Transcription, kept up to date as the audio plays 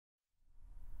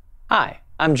Hi,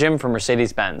 I'm Jim from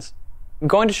Mercedes-Benz. I'm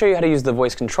going to show you how to use the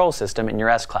voice control system in your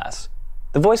S-Class.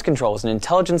 The voice control is an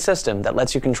intelligent system that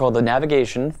lets you control the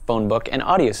navigation, phone book, and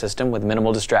audio system with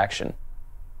minimal distraction.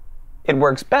 It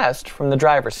works best from the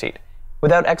driver's seat,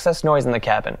 without excess noise in the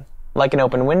cabin, like an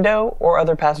open window or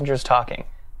other passengers talking.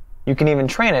 You can even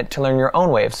train it to learn your own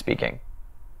way of speaking.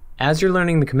 As you're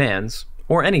learning the commands,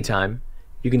 or anytime,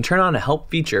 you can turn on a help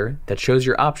feature that shows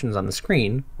your options on the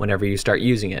screen whenever you start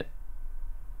using it.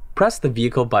 Press the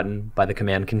vehicle button by the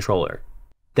command controller.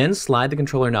 Then slide the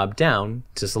controller knob down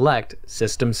to select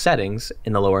System Settings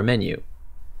in the lower menu.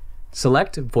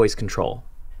 Select Voice Control,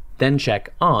 then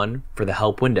check On for the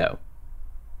Help window.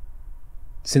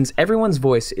 Since everyone's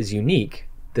voice is unique,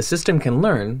 the system can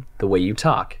learn the way you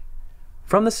talk.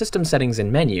 From the System Settings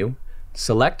in menu,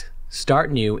 select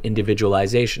Start New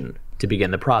Individualization to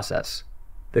begin the process.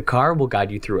 The car will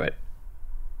guide you through it.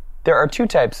 There are two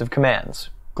types of commands,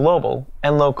 global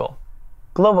and local.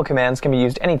 Global commands can be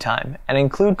used anytime and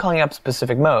include calling up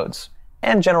specific modes,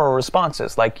 and general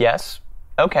responses like yes,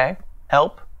 okay,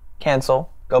 help,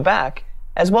 cancel, go back,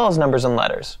 as well as numbers and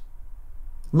letters.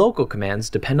 Local commands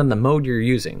depend on the mode you're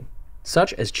using,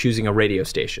 such as choosing a radio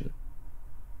station.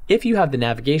 If you have the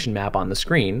navigation map on the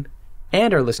screen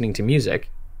and are listening to music,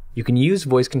 you can use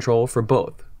voice control for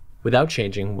both, without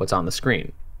changing what's on the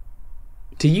screen.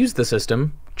 To use the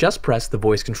system, just press the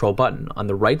voice control button on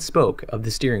the right spoke of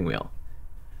the steering wheel.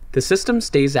 The system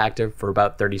stays active for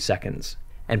about 30 seconds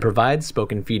and provides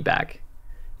spoken feedback.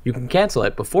 You can cancel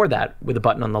it before that with a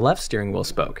button on the left steering wheel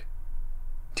spoke.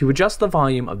 To adjust the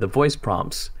volume of the voice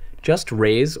prompts, just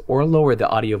raise or lower the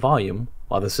audio volume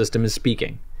while the system is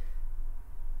speaking.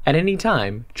 At any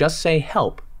time, just say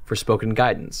help for spoken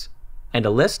guidance, and a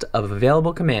list of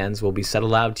available commands will be said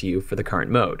aloud to you for the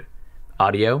current mode: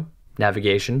 audio,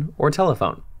 navigation, or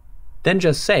telephone. Then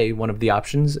just say one of the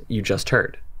options you just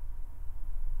heard.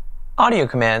 Audio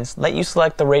commands let you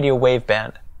select the radio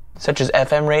waveband, such as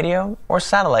FM radio or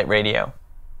satellite radio.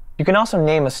 You can also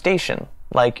name a station,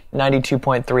 like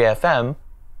 92.3 FM,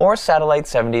 or satellite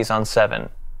 70s on 7,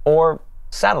 or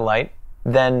satellite,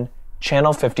 then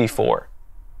channel 54.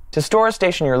 To store a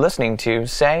station you're listening to,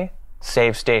 say,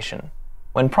 save station.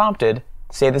 When prompted,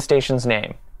 say the station's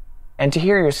name. And to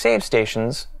hear your saved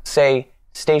stations, say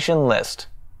station list.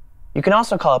 You can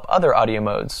also call up other audio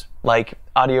modes, like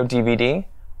audio DVD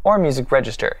or music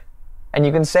register. And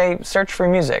you can say search for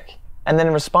music, and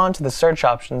then respond to the search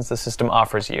options the system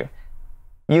offers you.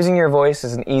 Using your voice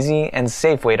is an easy and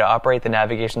safe way to operate the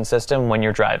navigation system when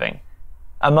you're driving.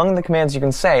 Among the commands you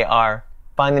can say are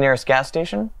find the nearest gas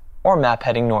station or map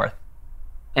heading north.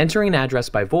 Entering an address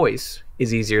by voice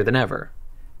is easier than ever.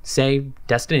 Say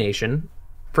destination,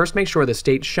 first make sure the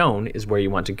state shown is where you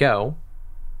want to go,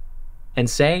 and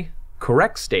say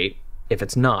correct state if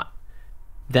it's not.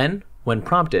 Then, when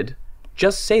prompted,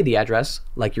 just say the address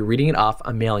like you're reading it off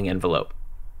a mailing envelope.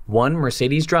 1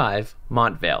 Mercedes Drive,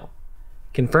 Montvale.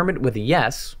 Confirm it with a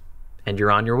yes, and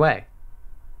you're on your way.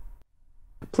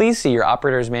 Please see your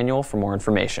operator's manual for more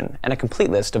information and a complete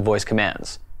list of voice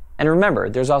commands. And remember,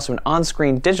 there's also an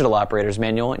on-screen digital operator's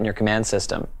manual in your command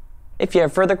system. If you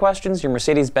have further questions, your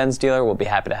Mercedes-Benz dealer will be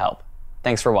happy to help.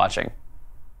 Thanks for watching.